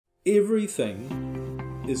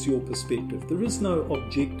Everything is your perspective. There is no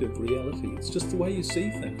objective reality. It's just the way you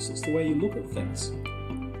see things. It's the way you look at things.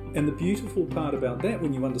 And the beautiful part about that,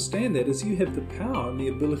 when you understand that, is you have the power and the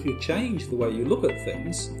ability to change the way you look at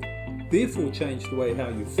things, therefore change the way how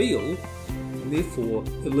you feel, and therefore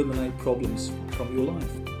eliminate problems from your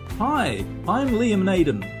life. Hi, I'm Liam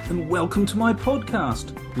Naden, and welcome to my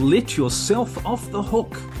podcast, Let Yourself Off the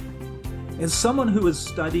Hook. As someone who has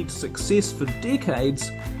studied success for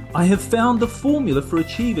decades, I have found the formula for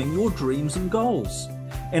achieving your dreams and goals,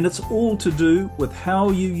 and it's all to do with how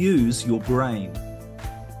you use your brain.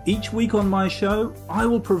 Each week on my show, I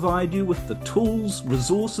will provide you with the tools,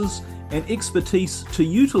 resources, and expertise to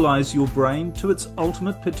utilize your brain to its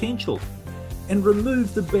ultimate potential and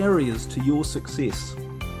remove the barriers to your success.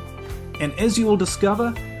 And as you will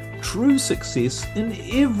discover, true success in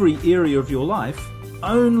every area of your life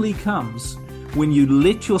only comes when you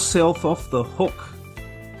let yourself off the hook.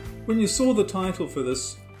 When you saw the title for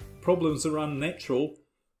this, Problems Are Unnatural,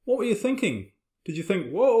 what were you thinking? Did you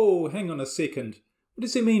think, whoa, hang on a second, what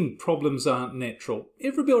does it mean problems aren't natural?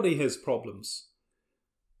 Everybody has problems.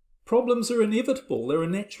 Problems are inevitable, they're a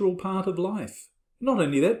natural part of life. Not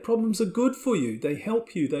only that, problems are good for you, they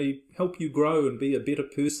help you grow and be a better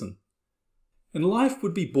person. And life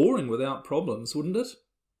would be boring without problems, wouldn't it?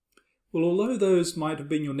 Well, although those might have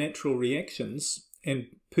been your natural reactions, and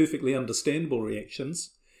perfectly understandable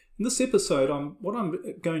reactions, in this episode, what I'm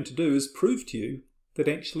going to do is prove to you that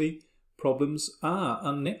actually problems are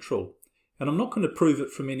unnatural. And I'm not going to prove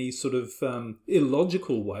it from any sort of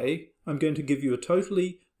illogical way. I'm going to give you a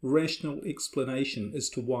totally rational explanation as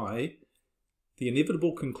to why the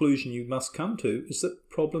inevitable conclusion you must come to is that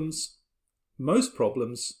most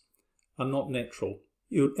problems, are not natural,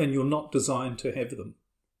 and you're not designed to have them.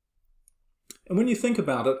 And when you think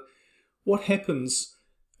about it, what happens,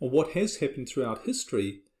 or what has happened throughout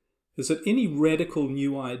history, is that any radical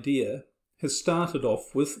new idea has started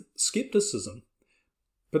off with skepticism.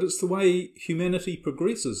 But it's the way humanity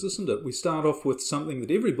progresses, isn't it? We start off with something that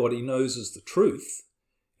everybody knows is the truth,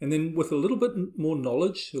 and then with a little bit more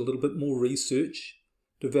knowledge, a little bit more research,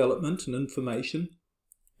 development and information,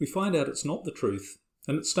 we find out it's not the truth.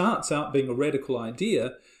 And it starts out being a radical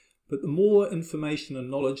idea, but the more information and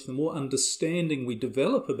knowledge, the more understanding we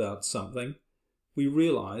develop about something, we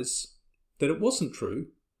realize that it wasn't true,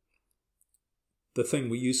 the thing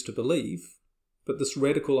we used to believe, but this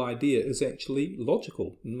radical idea is actually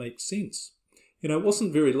logical and makes sense. You know, it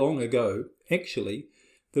wasn't very long ago, actually,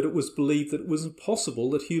 that it was believed that it was impossible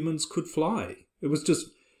that humans could fly. It was just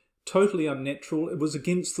totally unnatural. It was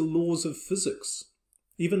against the laws of physics.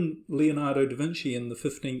 Even Leonardo da Vinci in the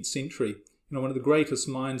 15th century, one of the greatest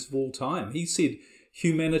minds of all time, he said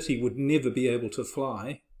humanity would never be able to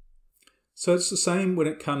fly. So it's the same when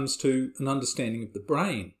it comes to an understanding of the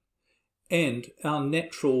brain and our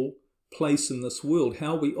natural place in this world,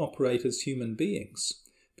 how we operate as human beings.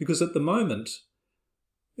 Because at the moment,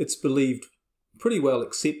 it's believed, pretty well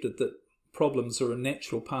accepted, that problems are a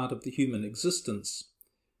natural part of the human existence.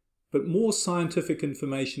 But more scientific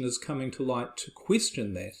information is coming to light to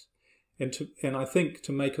question that, and I think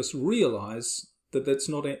to make us realize that that's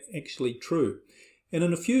not actually true. And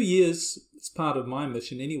in a few years, it's part of my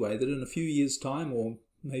mission anyway, that in a few years' time, or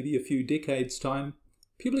maybe a few decades' time,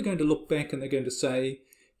 people are going to look back and they're going to say,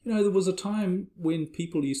 there was a time when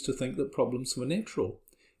people used to think that problems were natural.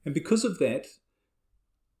 And because of that,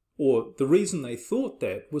 or the reason they thought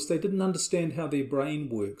that, was they didn't understand how their brain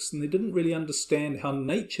works, and they didn't really understand how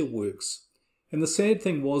nature works. And the sad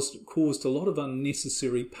thing was, it caused a lot of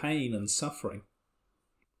unnecessary pain and suffering.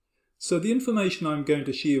 So the information I'm going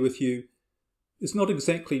to share with you is not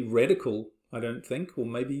exactly radical, I don't think, or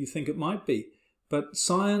maybe you think it might be, but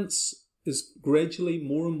science is gradually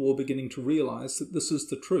more and more beginning to realize that this is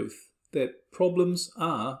the truth, that problems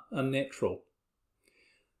are unnatural.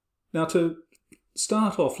 Now, to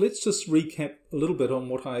start off, let's just recap a little bit on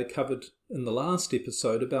what I covered in the last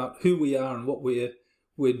episode about who we are and what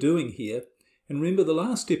we're doing here. And remember, the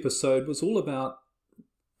last episode was all about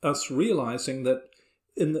us realizing that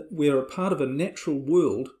we're a part of a natural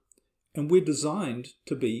world, and we're designed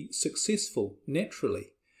to be successful naturally.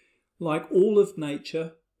 Like all of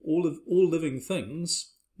nature, all living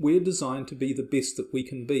things, we're designed to be the best that we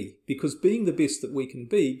can be, because being the best that we can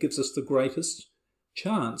be gives us the greatest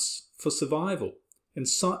chance for survival. And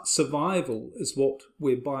survival is what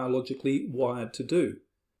we're biologically wired to do.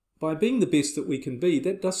 By being the best that we can be,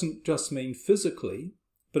 that doesn't just mean physically,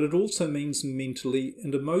 but it also means mentally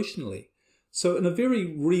and emotionally. So in a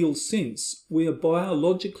very real sense, we are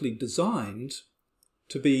biologically designed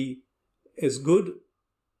to be as good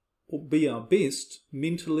be our best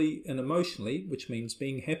mentally and emotionally, which means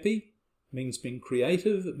being happy, means being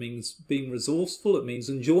creative, it means being resourceful, it means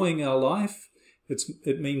enjoying our life,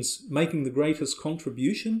 it means making the greatest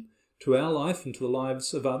contribution to our life and to the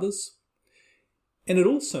lives of others. And it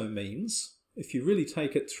also means, if you really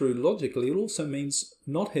take it through logically, it also means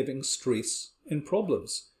not having stress and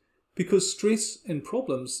problems. Because stress and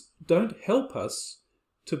problems don't help us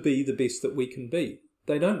to be the best that we can be.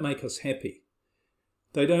 They don't make us happy.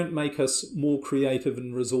 They don't make us more creative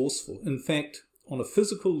and resourceful. In fact, on a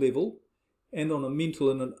physical level and on a mental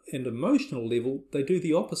and emotional level, they do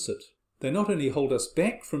the opposite. They not only hold us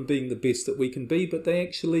back from being the best that we can be, but they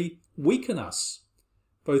actually weaken us,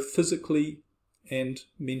 both physically and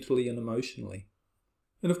mentally and emotionally.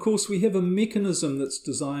 And of course, we have a mechanism that's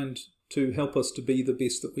designed to help us to be the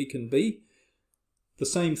best that we can be. The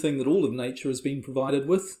same thing that all of nature has been provided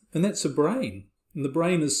with, and that's a brain. And the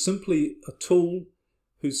brain is simply a tool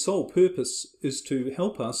whose sole purpose is to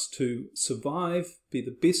help us to survive, be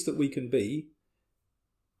the best that we can be,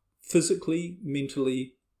 physically,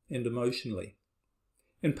 mentally, and emotionally.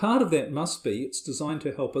 And part of that must be it's designed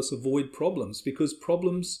to help us avoid problems, because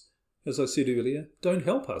problems, as I said earlier, don't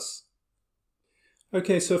help us.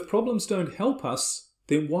 Okay, so if problems don't help us,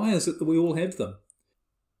 then why is it that we all have them?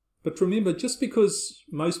 But remember, just because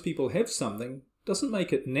most people have something doesn't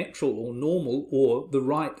make it natural or normal or the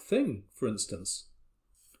right thing, for instance.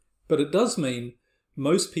 But it does mean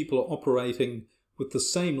most people are operating with the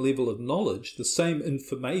same level of knowledge, the same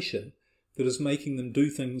information that is making them do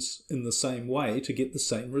things in the same way to get the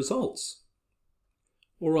same results.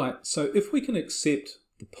 All right, so if we can accept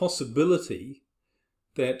the possibility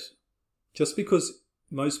that just because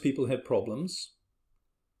most people have problems,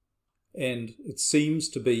 and it seems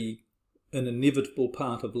to be an inevitable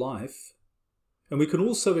part of life, and we can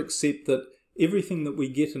also accept that everything that we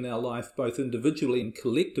get in our life, both individually and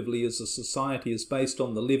collectively as a society, is based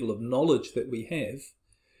on the level of knowledge that we have,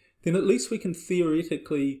 then at least we can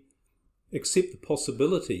theoretically accept the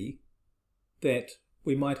possibility that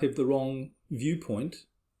we might have the wrong viewpoint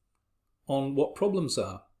on what problems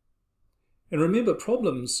are. And remember,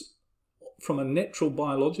 problems from a natural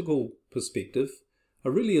biological perspective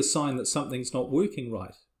are really a sign that something's not working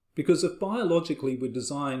right. Because if biologically we're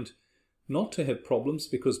designed not to have problems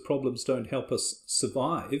because problems don't help us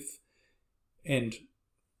survive and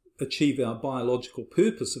achieve our biological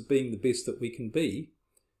purpose of being the best that we can be,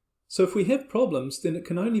 so if we have problems, then it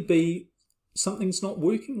can only be something's not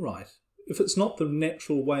working right. If it's not the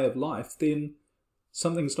natural way of life, then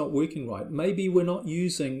something's not working right. Maybe we're not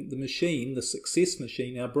using the machine, the success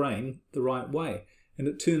machine, our brain, the right way. And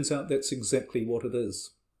it turns out that's exactly what it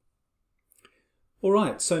is. All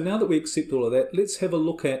right, so now that we accept all of that, let's have a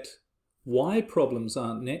look at why problems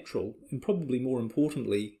aren't natural, and probably more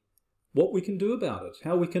importantly, what we can do about it,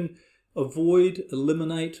 how we can avoid,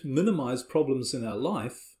 eliminate, minimize problems in our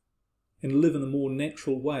life and live in a more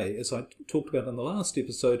natural way, as I talked about in the last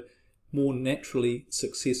episode, more naturally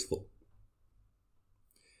successful.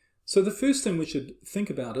 So the first thing we should think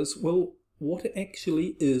about is, well, what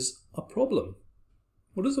actually is a problem?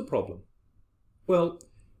 What is a problem? Well,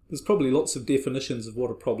 there's probably lots of definitions of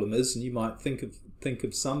what a problem is, and you might think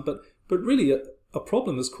of some, but really a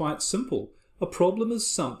problem is quite simple. A problem is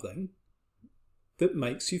something that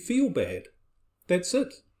makes you feel bad. That's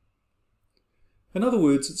it. In other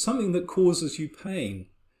words, it's something that causes you pain.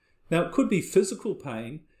 Now, it could be physical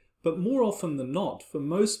pain, but more often than not, for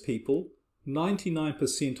most people,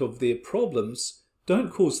 99% of their problems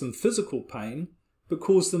don't cause them physical pain, but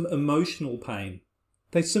cause them emotional pain.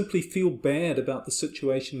 They simply feel bad about the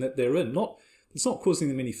situation that they're in. It's not causing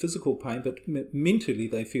them any physical pain, but mentally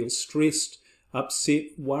they feel stressed, upset,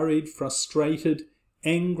 worried, frustrated,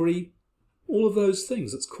 angry, all of those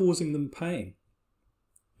things. It's causing them pain.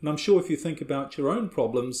 And I'm sure if you think about your own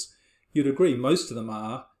problems, you'd agree most of them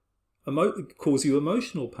cause you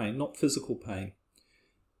emotional pain, not physical pain.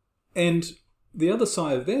 And the other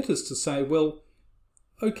side of that is to say, well,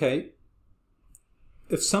 okay,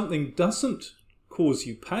 if something doesn't cause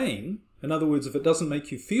you pain, in other words, if it doesn't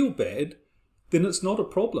make you feel bad, then it's not a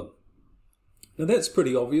problem. Now that's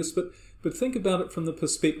pretty obvious, but think about it from the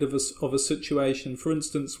perspective of a situation, for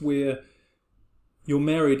instance, where you're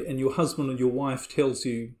married and your husband or your wife tells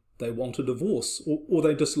you they want a divorce, or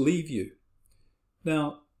they just leave you.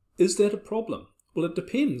 Now, is that a problem? Well, it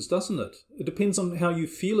depends, doesn't it? It depends on how you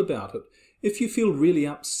feel about it. If you feel really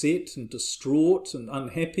upset and distraught and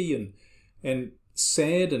unhappy and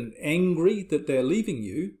sad and angry that they're leaving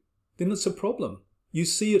you, then it's a problem. You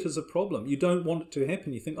see it as a problem. You don't want it to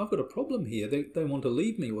happen. You think, I've got a problem here. They want to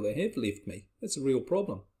leave me, or they have left me. That's a real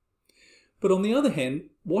problem. But on the other hand,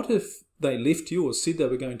 what if they left you or said they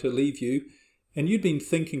were going to leave you, and you'd been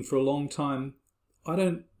thinking for a long time, I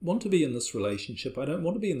don't want to be in this relationship, I don't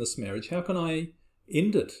want to be in this marriage, how can I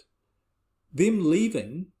end it? Them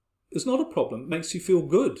leaving is not a problem, it makes you feel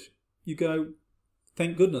good. You go,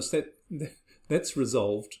 thank goodness, that's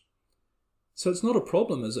resolved. So it's not a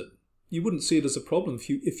problem, is it? You wouldn't see it as a problem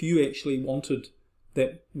if you actually wanted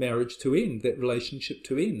that marriage to end, that relationship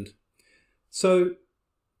to end. So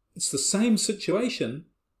it's the same situation,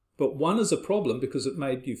 but one is a problem because it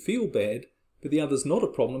made you feel bad, but the other's not a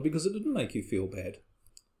problem because it didn't make you feel bad.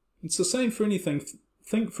 It's the same for anything.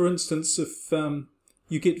 Think, for instance, if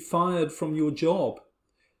you get fired from your job.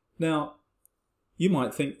 Now, you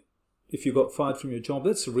might think, if you got fired from your job,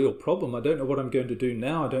 that's a real problem. I don't know what I'm going to do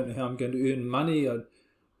now. I don't know how I'm going to earn money.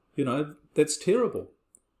 That's terrible.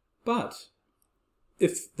 But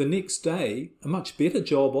if the next day a much better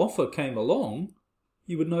job offer came along,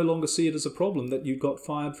 you would no longer see it as a problem that you got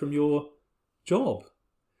fired from your job.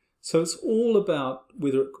 So it's all about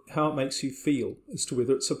how it makes you feel as to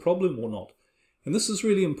whether it's a problem or not. And this is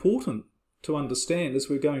really important to understand, as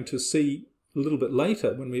we're going to see a little bit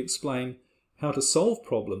later when we explain how to solve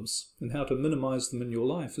problems and how to minimize them in your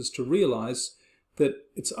life, is to realize that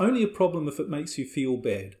it's only a problem if it makes you feel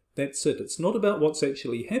bad. That's it. It's not about what's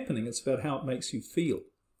actually happening, it's about how it makes you feel.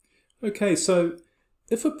 Okay, so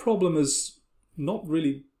if a problem is not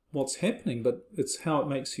really what's happening, but it's how it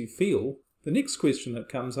makes you feel, the next question that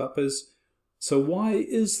comes up is, so why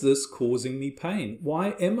is this causing me pain?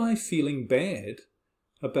 Why am I feeling bad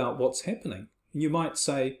about what's happening? And you might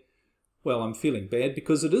say, well, I'm feeling bad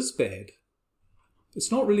because it is bad.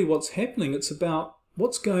 It's not really what's happening, it's about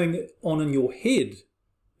what's going on in your head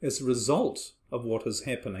as a result of what is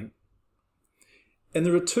happening. And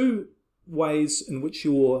there are two ways in which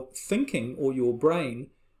your thinking or your brain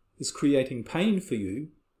is creating pain for you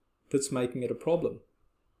that's making it a problem.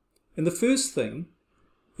 And the first thing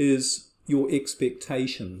is your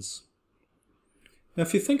expectations. Now,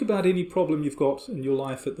 if you think about any problem you've got in your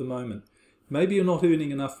life at the moment, maybe you're not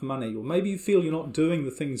earning enough money, or maybe you feel you're not doing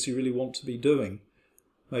the things you really want to be doing.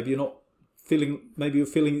 Maybe you're feeling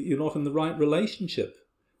that you're not in the right relationship,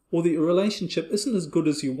 or that your relationship isn't as good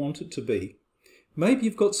as you want it to be. Maybe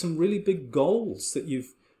you've got some really big goals that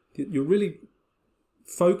you're really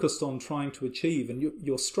focused on trying to achieve, and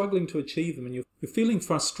you're struggling to achieve them, and you're feeling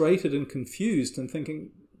frustrated and confused and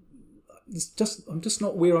thinking, I'm just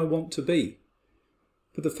not where I want to be.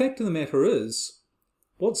 But the fact of the matter is,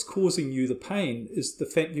 what's causing you the pain is the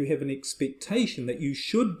fact you have an expectation that you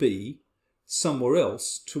should be somewhere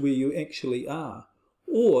else to where you actually are,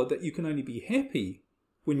 or that you can only be happy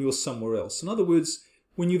when you're somewhere else. In other words,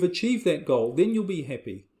 when you've achieved that goal, then you'll be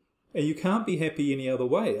happy, and you can't be happy any other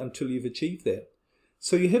way until you've achieved that.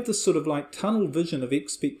 So you have this sort of like tunnel vision of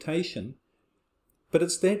expectation, but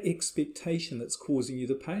it's that expectation that's causing you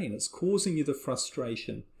the pain. It's causing you the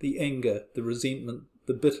frustration, the anger, the resentment,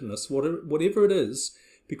 the bitterness, whatever it is,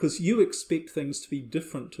 because you expect things to be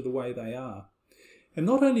different to the way they are. And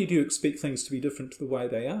not only do you expect things to be different to the way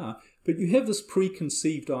they are, but you have this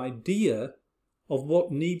preconceived idea of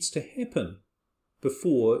what needs to happen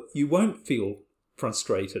before you won't feel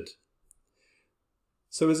frustrated.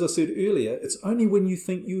 So as I said earlier, it's only when you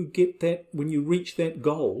think you get that, when you reach that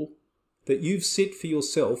goal that you've set for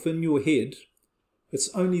yourself in your head, it's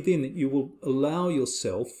only then that you will allow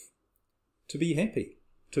yourself to be happy,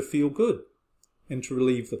 to feel good, and to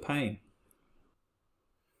relieve the pain.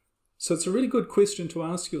 So it's a really good question to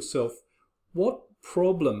ask yourself, what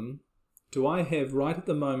problem do I have right at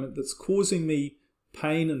the moment that's causing me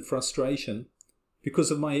pain and frustration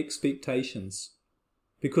because of my expectations,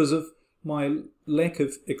 because of my lack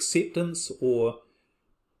of acceptance or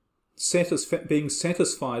being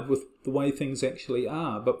satisfied with the way things actually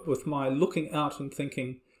are, but with my looking out and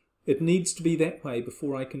thinking, it needs to be that way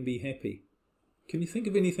before I can be happy. Can you think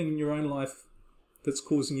of anything in your own life that's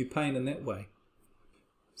causing you pain in that way?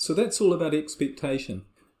 So that's all about expectation.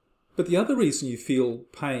 But the other reason you feel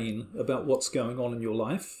pain about what's going on in your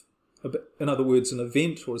life, in other words, an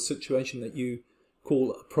event or a situation that you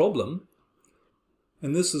call a problem,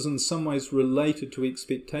 and this is in some ways related to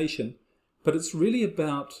expectation, but it's really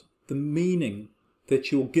about the meaning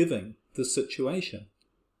that you're giving the situation.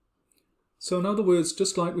 So in other words,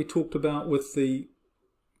 just like we talked about with the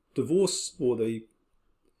divorce or the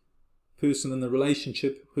person in the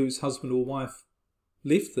relationship whose husband or wife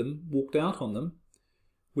left them, walked out on them,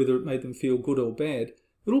 whether it made them feel good or bad,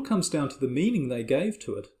 it all comes down to the meaning they gave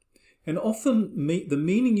to it. And often the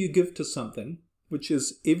meaning you give to something, which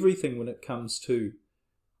is everything when it comes to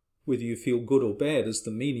whether you feel good or bad, is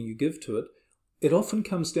the meaning you give to it, it often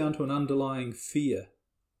comes down to an underlying fear.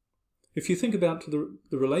 If you think about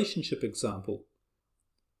the relationship example,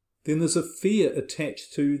 then there's a fear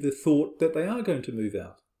attached to the thought that they are going to move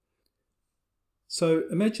out. So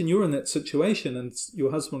imagine you're in that situation and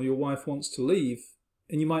your husband or your wife wants to leave,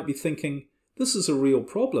 and you might be thinking, this is a real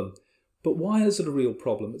problem. But why is it a real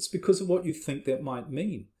problem? It's because of what you think that might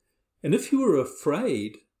mean. And if you were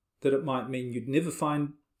afraid that it might mean you'd never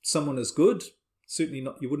find someone as good, certainly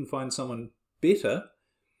not, you wouldn't find someone better,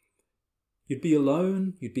 you'd be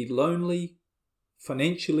alone, you'd be lonely,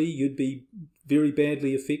 financially you'd be very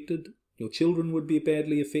badly affected, your children would be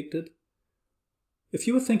badly affected. If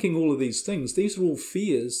you were thinking all of these things, these are all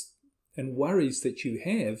fears and worries that you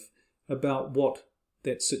have about what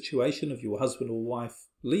that situation of your husband or wife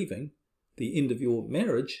leaving, the end of your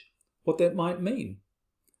marriage, what that might mean.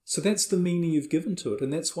 So that's the meaning you've given to it,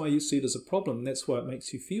 and that's why you see it as a problem, and that's why it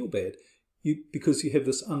makes you feel bad, because you have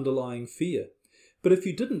this underlying fear. But if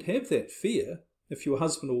you didn't have that fear, if your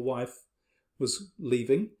husband or wife was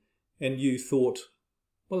leaving, and you thought,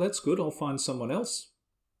 well, that's good, I'll find someone else.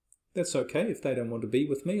 That's okay, if they don't want to be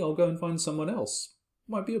with me, I'll go and find someone else.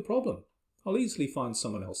 Might be a problem. I'll easily find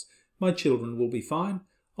someone else. My children will be fine.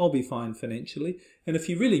 I'll be fine financially. And if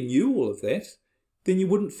you really knew all of that, then you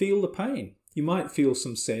wouldn't feel the pain. You might feel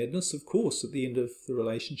some sadness, of course, at the end of the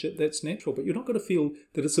relationship. That's natural. But you're not going to feel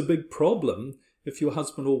that it's a big problem if your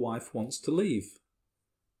husband or wife wants to leave.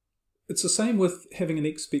 It's the same with having an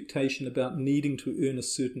expectation about needing to earn a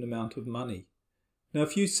certain amount of money. Now,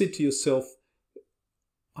 if you said to yourself,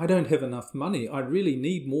 I don't have enough money, I really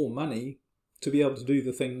need more money to be able to do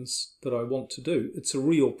the things that I want to do. It's a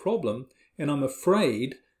real problem, and I'm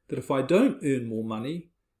afraid that if I don't earn more money,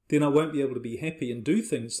 then I won't be able to be happy and do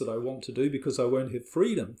things that I want to do because I won't have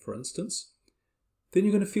freedom, for instance. Then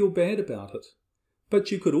you're going to feel bad about it.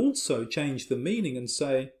 But you could also change the meaning and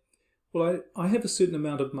say, well, I have a certain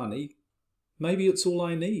amount of money, maybe it's all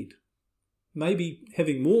I need. Maybe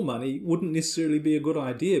having more money wouldn't necessarily be a good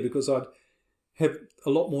idea because I'd have a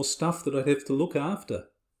lot more stuff that I'd have to look after.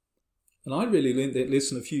 And I really learned that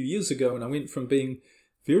lesson a few years ago when I went from being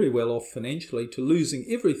very well off financially to losing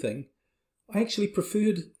everything. I actually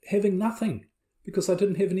preferred having nothing because I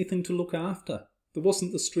didn't have anything to look after. There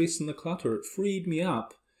wasn't the stress and the clutter. It freed me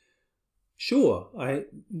up. Sure, I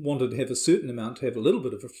wanted to have a certain amount to have a little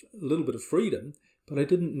bit of freedom, but I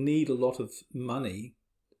didn't need a lot of money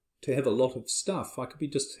to have a lot of stuff. I could be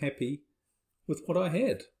just happy with what I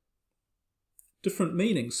had. Different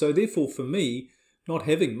meanings. So therefore for me, not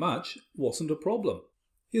having much wasn't a problem.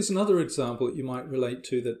 Here's another example that you might relate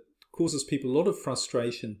to that causes people a lot of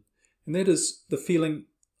frustration, and that is the feeling,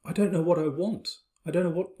 I don't know what I want. I don't know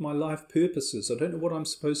what my life purpose is. I don't know what I'm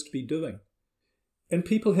supposed to be doing. And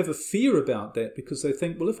people have a fear about that because they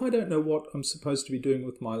think, well, if I don't know what I'm supposed to be doing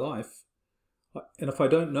with my life, and if I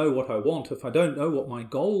don't know what I want, if I don't know what my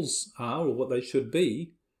goals are or what they should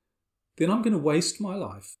be, then I'm going to waste my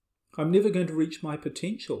life. I'm never going to reach my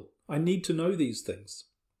potential. I need to know these things.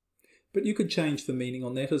 But you could change the meaning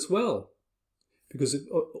on that as well. Because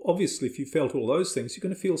obviously if you felt all those things, you're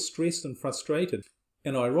going to feel stressed and frustrated.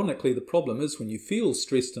 And ironically, the problem is when you feel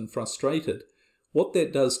stressed and frustrated, what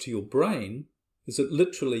that does to your brain is it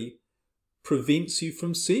literally prevents you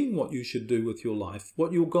from seeing what you should do with your life,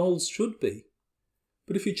 what your goals should be.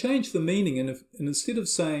 But if you change the meaning and instead of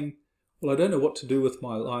saying, well, I don't know what to do with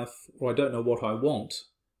my life, or I don't know what I want,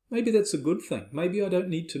 maybe that's a good thing. Maybe I don't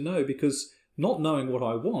need to know because not knowing what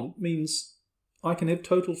I want means I can have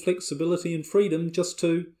total flexibility and freedom just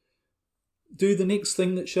to do the next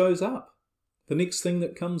thing that shows up, the next thing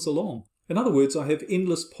that comes along. In other words, I have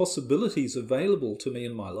endless possibilities available to me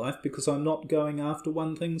in my life because I'm not going after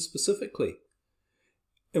one thing specifically.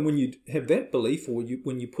 And when you have that belief, or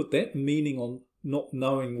when you put that meaning on not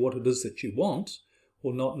knowing what it is that you want,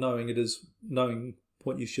 or not knowing it is knowing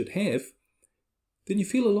what you should have, then you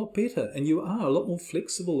feel a lot better and you are a lot more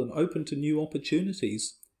flexible and open to new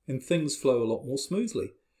opportunities and things flow a lot more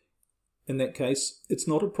smoothly. In that case, it's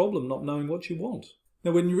not a problem not knowing what you want.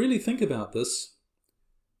 Now, when you really think about this,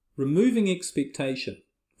 removing expectation,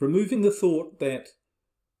 removing the thought that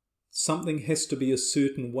something has to be a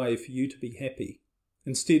certain way for you to be happy,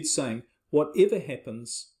 instead saying, whatever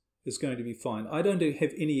happens is going to be fine. I don't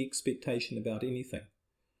have any expectation about anything.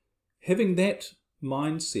 Having that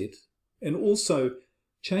mindset and also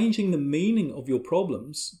changing the meaning of your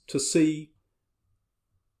problems to see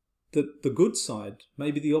the good side,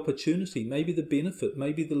 maybe the opportunity, maybe the benefit,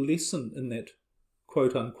 maybe the lesson in that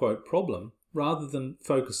quote-unquote problem, rather than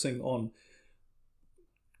focusing on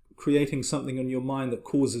creating something in your mind that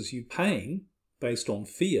causes you pain based on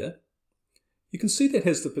fear, you can see that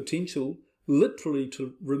has the potential literally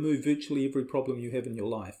to remove virtually every problem you have in your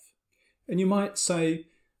life. And you might say,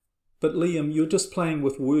 But Liam, you're just playing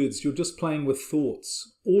with words, you're just playing with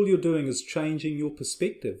thoughts. All you're doing is changing your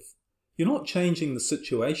perspective. You're not changing the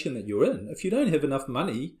situation that you're in. If you don't have enough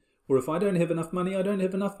money, or if I don't have enough money, I don't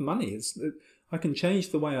have enough money. I can change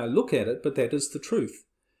the way I look at it, but that is the truth.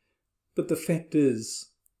 But the fact is,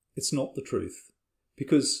 it's not the truth.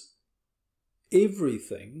 Because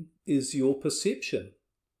everything is your perception.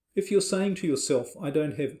 If you're saying to yourself, I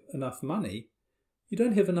don't have enough money, you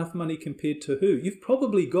don't have enough money compared to who? You've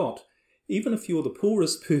probably got, even if you're the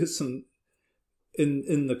poorest person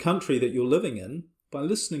in the country that you're living in, by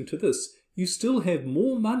listening to this, you still have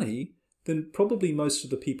more money than probably most of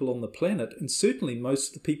the people on the planet, and certainly most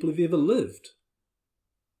of the people who've ever lived.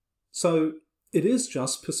 So it is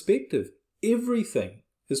just perspective. Everything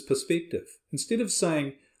is perspective. Instead of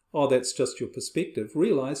saying, oh, that's just your perspective,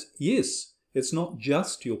 realize, yes, it's not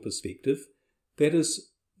just your perspective. That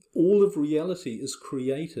is, all of reality is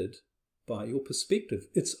created by your perspective.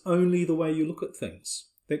 It's only the way you look at things.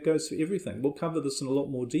 That goes for everything. We'll cover this in a lot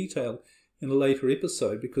more detail in a later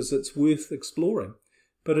episode because it's worth exploring.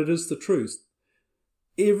 But it is the truth.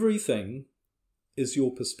 Everything is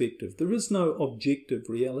your perspective. There is no objective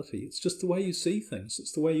reality. It's just the way you see things.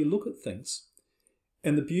 It's the way you look at things.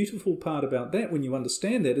 And the beautiful part about that, when you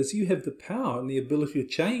understand that, is you have the power and the ability to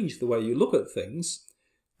change the way you look at things,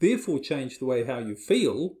 therefore change the way how you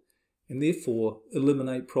feel, and therefore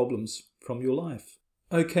eliminate problems from your life.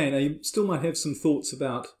 Okay, now you still might have some thoughts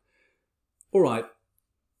about, all right,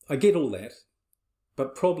 I get all that,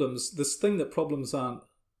 but problems, this thing that problems aren't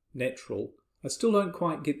natural, I still don't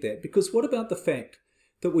quite get that, because what about the fact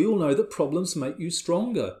that we all know that problems make you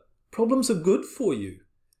stronger? Problems are good for you.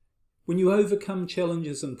 When you overcome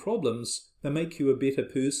challenges and problems, they make you a better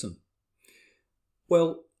person.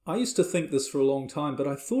 Well, I used to think this for a long time, but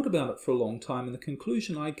I thought about it for a long time, and the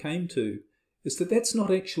conclusion I came to is that that's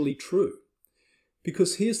not actually true.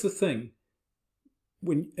 Because here's the thing,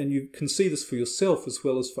 and you can see this for yourself as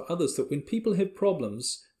well as for others, that when people have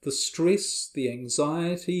problems, the stress, the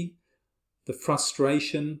anxiety, the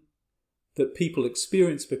frustration that people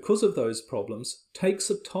experience because of those problems takes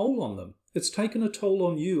a toll on them. It's taken a toll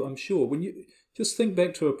on you, I'm sure. When you just think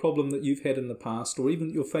back to a problem that you've had in the past, or even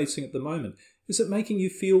you're facing at the moment, is it making you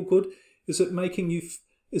feel good? Is it making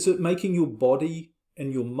your body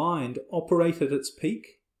and your mind operate at its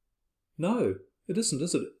peak? No, it isn't,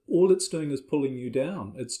 is it? All it's doing is pulling you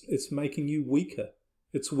down. It's making you weaker.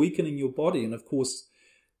 It's weakening your body. And of course,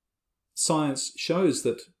 science shows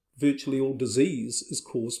that virtually all disease is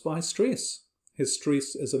caused by stress, has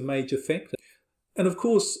stress as a major factor. And of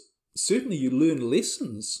course, certainly you learn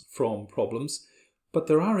lessons from problems, but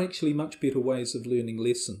there are actually much better ways of learning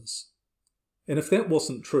lessons. And if that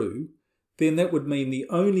wasn't true, then that would mean the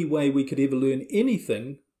only way we could ever learn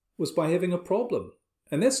anything was by having a problem.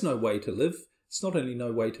 And that's no way to live. It's not only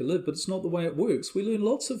no way to live, but it's not the way it works. We learn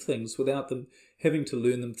lots of things without them having to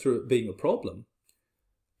learn them through it being a problem.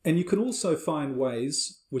 And you can also find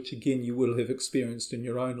ways, which again you will have experienced in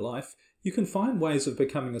your own life, you can find ways of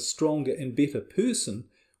becoming a stronger and better person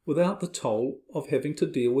without the toll of having to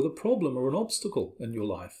deal with a problem or an obstacle in your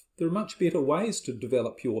life. There are much better ways to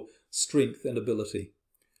develop your strength and ability.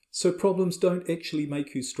 So problems don't actually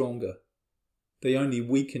make you stronger. They only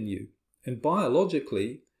weaken you. And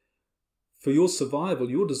biologically, for your survival,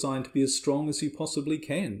 you're designed to be as strong as you possibly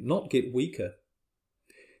can, not get weaker.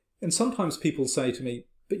 And sometimes people say to me,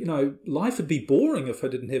 but you know, life would be boring if I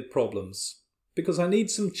didn't have problems, because I need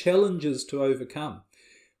some challenges to overcome.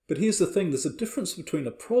 But here's the thing, there's a difference between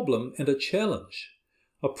a problem and a challenge.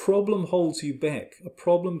 A problem holds you back. A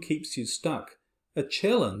problem keeps you stuck. A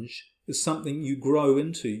challenge is something you grow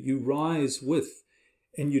into, you rise with,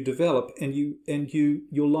 and you develop, and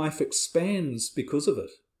your life expands because of it.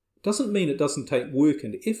 Doesn't mean it doesn't take work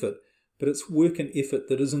and effort, but it's work and effort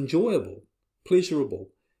that is enjoyable, pleasurable,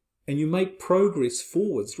 and you make progress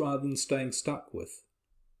forwards rather than staying stuck with.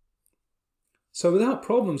 So without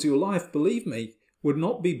problems, your life, believe me, would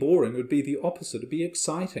not be boring. It would be the opposite. It would be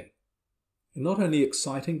exciting. And not only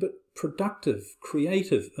exciting, but productive,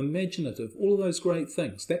 creative, imaginative, all of those great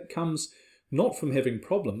things. That comes not from having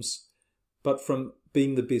problems, but from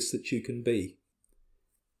being the best that you can be.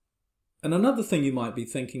 And another thing you might be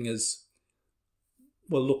thinking is,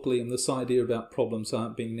 well, look, Liam, this idea about problems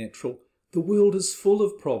aren't being natural. The world is full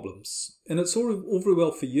of problems, and it's all very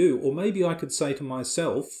well for you. Or maybe I could say to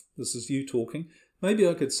myself, this is you talking, maybe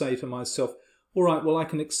I could say to myself, all right, well, I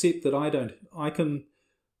can accept that I can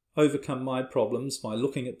overcome my problems by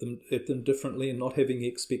looking at them differently and not having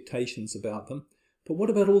expectations about them. But what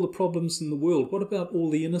about all the problems in the world? What about all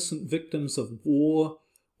the innocent victims of war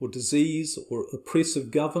or disease or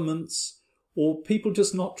oppressive governments or people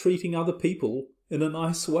just not treating other people in a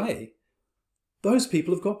nice way, those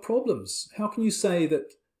people have got problems. How can you say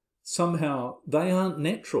that somehow they aren't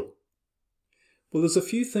natural? Well, there's a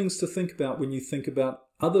few things to think about when you think about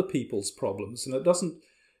other people's problems, and it doesn't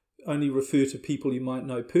only refer to people you might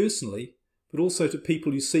know personally, but also to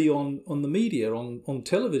people you see on the media, on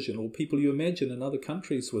television, or people you imagine in other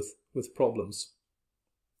countries with problems.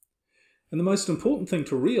 And the most important thing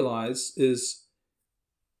to realize is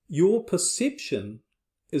your perception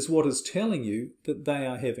is what is telling you that they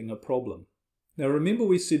are having a problem. Now remember,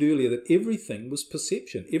 we said earlier that everything was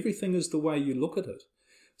perception. Everything is the way you look at it.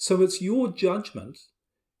 So it's your judgment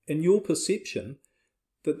and your perception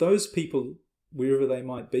that those people, wherever they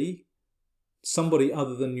might be, somebody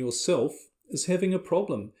other than yourself, is having a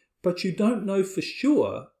problem. But you don't know for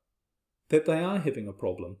sure that they are having a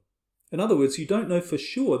problem. In other words, you don't know for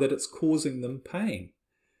sure that it's causing them pain.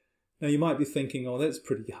 Now you might be thinking, oh, that's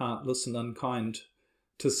pretty heartless and unkind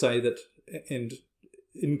to say that, and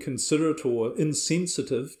inconsiderate or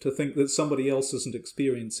insensitive to think that somebody else isn't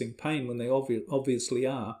experiencing pain when they obviously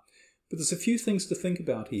are. But there's a few things to think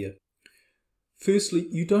about here. Firstly,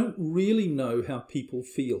 you don't really know how people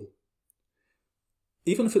feel.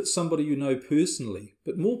 Even if it's somebody you know personally,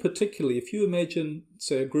 but more particularly if you imagine,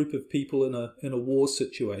 say, a group of people in a war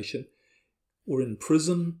situation, or in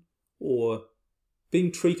prison, or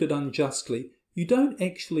being treated unjustly, you don't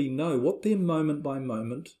actually know what their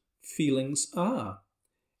moment-by-moment feelings are.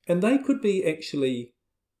 And they could be actually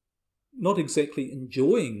not exactly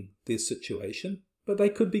enjoying their situation, but they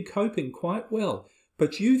could be coping quite well.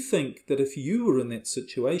 But you think that if you were in that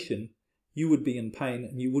situation, you would be in pain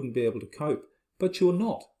and you wouldn't be able to cope. But you're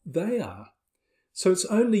not. They are. So it's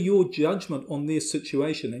only your judgment on their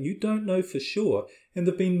situation, and you don't know for sure. And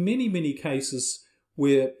there have been many, many cases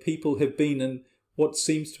where people have been in what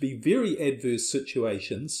seems to be very adverse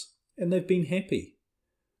situations, and they've been happy.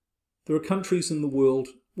 There are countries in the world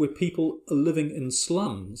where people are living in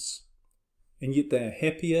slums, and yet they are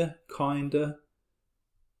happier, kinder,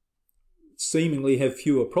 seemingly have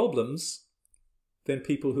fewer problems than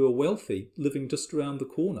people who are wealthy, living just around the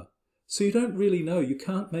corner. So you don't really know. You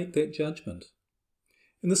can't make that judgment.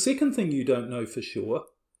 And the second thing you don't know for sure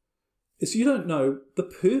is you don't know the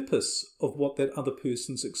purpose of what that other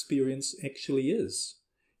person's experience actually is.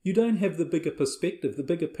 You don't have the bigger perspective, the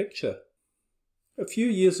bigger picture. A few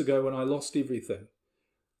years ago when I lost everything,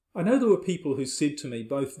 I know there were people who said to me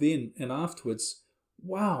both then and afterwards,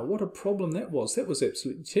 wow, what a problem that was. That was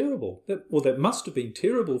absolutely terrible. That must have been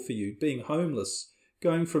terrible for you, being homeless,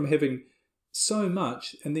 going from having so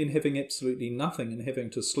much and then having absolutely nothing and having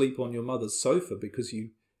to sleep on your mother's sofa because you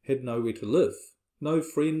had nowhere to live. No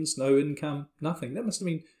friends, no income, nothing. That must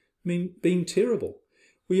have been terrible.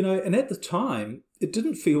 Well, and at the time, it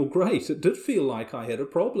didn't feel great. It did feel like I had a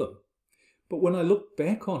problem. But when I look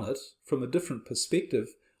back on it from a different perspective,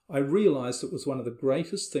 I realized it was one of the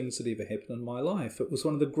greatest things that ever happened in my life. It was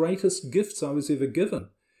one of the greatest gifts I was ever given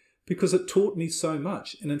because it taught me so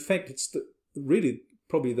much. And in fact, it's really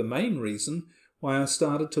probably the main reason why I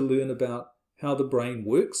started to learn about how the brain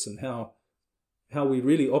works and how we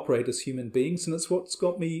really operate as human beings. And it's what's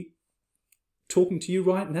got me talking to you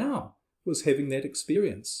right now, was having that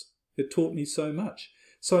experience. It taught me so much.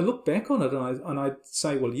 So I look back on it and I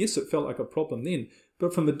say, well, yes, it felt like a problem then,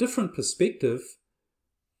 but from a different perspective,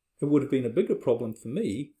 it would have been a bigger problem for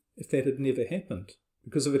me if that had never happened.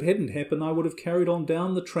 Because if it hadn't happened, I would have carried on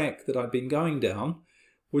down the track that I'd been going down,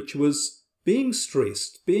 which was being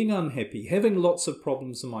stressed, being unhappy, having lots of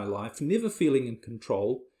problems in my life, never feeling in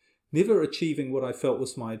control, never achieving what I felt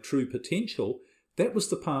was my true potential. That was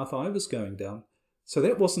the path I was going down. So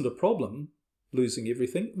that wasn't a problem, losing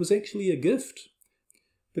everything. It was actually a gift.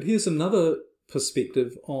 But here's another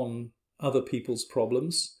perspective on other people's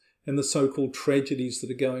problems and the so-called tragedies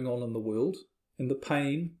that are going on in the world and the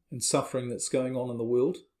pain and suffering that's going on in the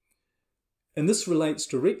world. And this relates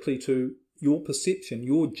directly to your perception,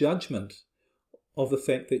 your judgment of the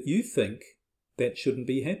fact that you think that shouldn't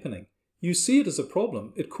be happening. You see it as a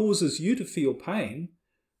problem. It causes you to feel pain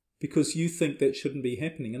because you think that shouldn't be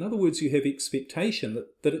happening. In other words, you have expectation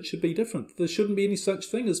that it should be different. There shouldn't be any such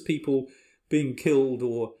thing as people being killed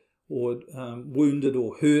or wounded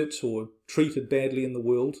or hurt or treated badly in the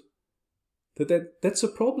world. That's a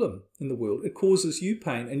problem in the world. It causes you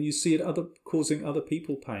pain and you see it causing other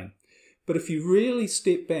people pain. But if you really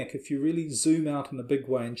step back, if you really zoom out in a big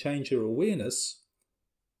way and change your awareness,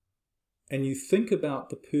 and you think about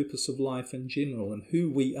the purpose of life in general and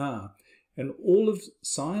who we are, and all of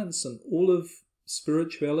science and all of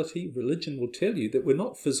spirituality, religion will tell you that we're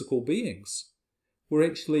not physical beings. We're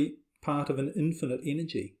actually part of an infinite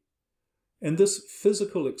energy. And this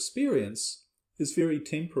physical experience is very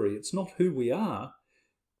temporary. It's not who we are,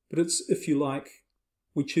 but it's, if you like,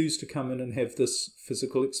 we choose to come in and have this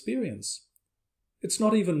physical experience. It's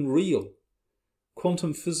not even real.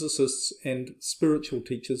 Quantum physicists and spiritual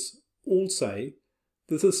teachers all say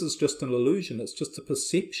that this is just an illusion. It's just a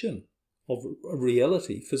perception of a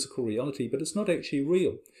reality, physical reality, but it's not actually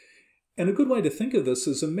real. And a good way to think of this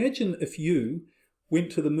is, imagine if you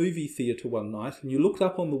went to the movie theatre one night and you looked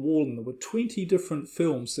up on the wall and there were 20 different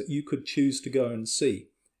films that you could choose to go and see.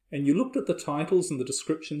 And you looked at the titles and the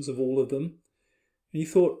descriptions of all of them, and you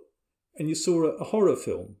thought, and you saw a horror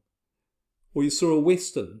film, or you saw a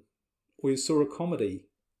western, or you saw a comedy.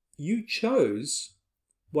 You chose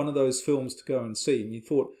one of those films to go and see, and you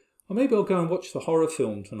thought, oh, maybe I'll go and watch the horror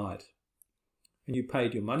film tonight. And you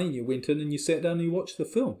paid your money and you went in and you sat down and you watched the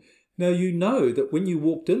film. Now you know that when you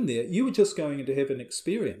walked in there, you were just going in to have an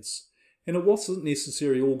experience, and it wasn't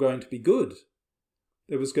necessarily all going to be good.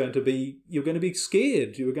 There was going to be, you're going to be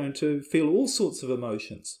scared, you were going to feel all sorts of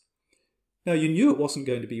emotions. Now you knew it wasn't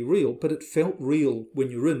going to be real, but it felt real when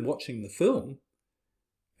you were in watching the film.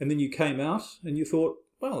 And then you came out and you thought,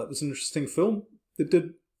 well, that was an interesting film.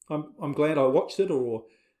 I'm glad I watched it, or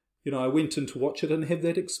I went in to watch it and have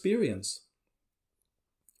that experience.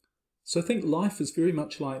 So I think life is very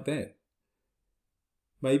much like that.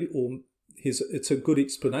 It's a good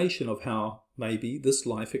explanation of how maybe this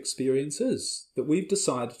life experience is, that we've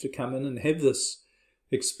decided to come in and have this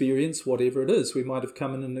experience, whatever it is. We might have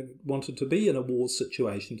come in and wanted to be in a war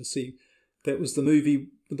situation to see, that was the movie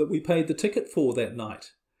that we paid the ticket for that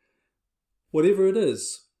night. Whatever it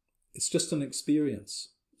is, it's just an experience.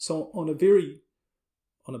 So on a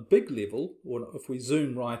big level, or if we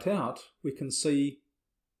zoom right out, we can see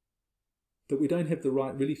that we don't have the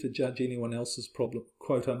right really to judge anyone else's problem,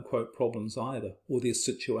 quote unquote problems either, or their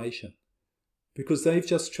situation, because they've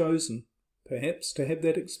just chosen perhaps to have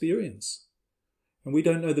that experience. And we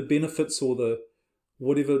don't know the benefits or the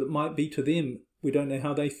whatever it might be to them. We don't know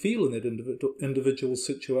how they feel in that individual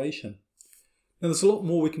situation. Now there's a lot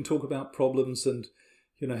more we can talk about problems and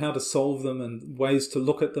how to solve them and ways to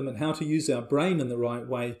look at them and how to use our brain in the right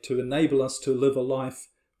way to enable us to live a life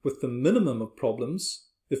with the minimum of problems,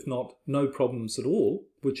 if not no problems at all,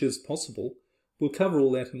 which is possible. We'll cover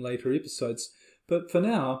all that in later episodes. But for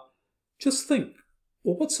now, just think,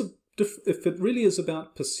 well, if it really is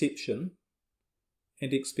about perception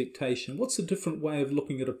and expectation, what's a different way of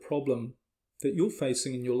looking at a problem that you're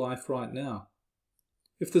facing in your life right now?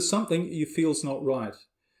 If there's something you feel's not right,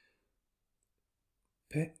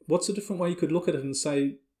 what's a different way you could look at it and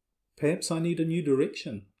say, perhaps I need a new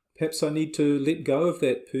direction. Perhaps I need to let go of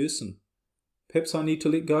that person. Perhaps I need to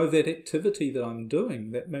let go of that activity that I'm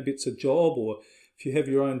doing. That maybe it's a job, or if you have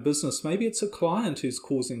your own business, maybe it's a client who's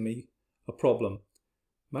causing me a problem.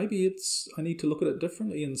 Maybe I need to look at it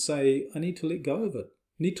differently and say, I need to let go of it.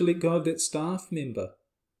 I need to let go of that staff member.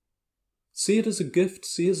 See it as a gift,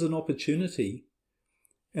 see it as an opportunity,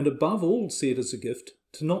 and above all, see it as a gift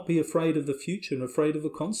to not be afraid of the future and afraid of the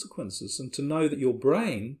consequences, and to know that your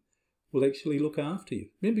brain will actually look after you.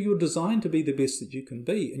 Remember, you're designed to be the best that you can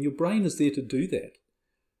be, and your brain is there to do that.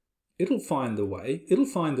 It'll find the way, it'll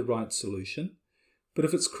find the right solution, but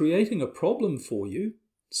if it's creating a problem for you,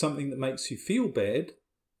 something that makes you feel bad,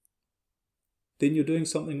 then you're doing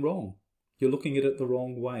something wrong. You're looking at it the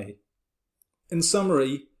wrong way. In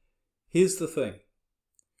summary, here's the thing.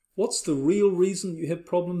 What's the real reason you have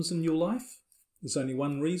problems in your life? There's only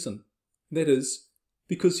one reason. That is,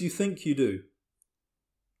 because you think you do.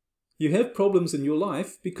 You have problems in your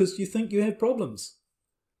life because you think you have problems.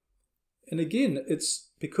 And again, it's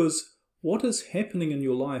because what is happening in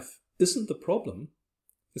your life isn't the problem.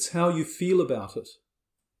 It's how you feel about it.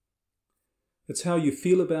 It's how you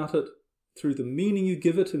feel about it through the meaning you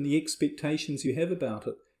give it and the expectations you have about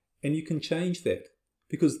it. And you can change that,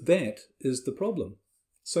 because that is the problem.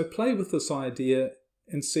 So play with this idea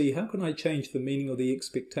and see, how can I change the meaning or the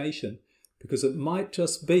expectation? Because it might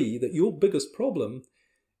just be that your biggest problem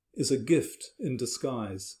is a gift in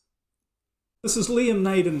disguise. This is Liam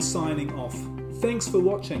Naden signing off. Thanks for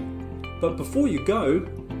watching. But before you go,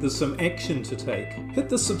 there's some action to take. Hit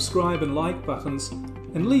the subscribe and like buttons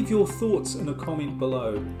and leave your thoughts in a comment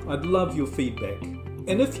below. I'd love your feedback.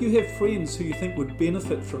 And if you have friends who you think would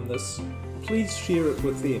benefit from this, please share it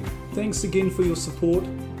with them. Thanks again for your support,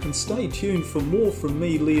 and stay tuned for more from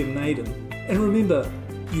me, Liam Naden. And remember,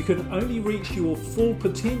 you can only reach your full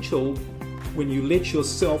potential when you let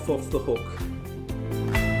yourself off the hook.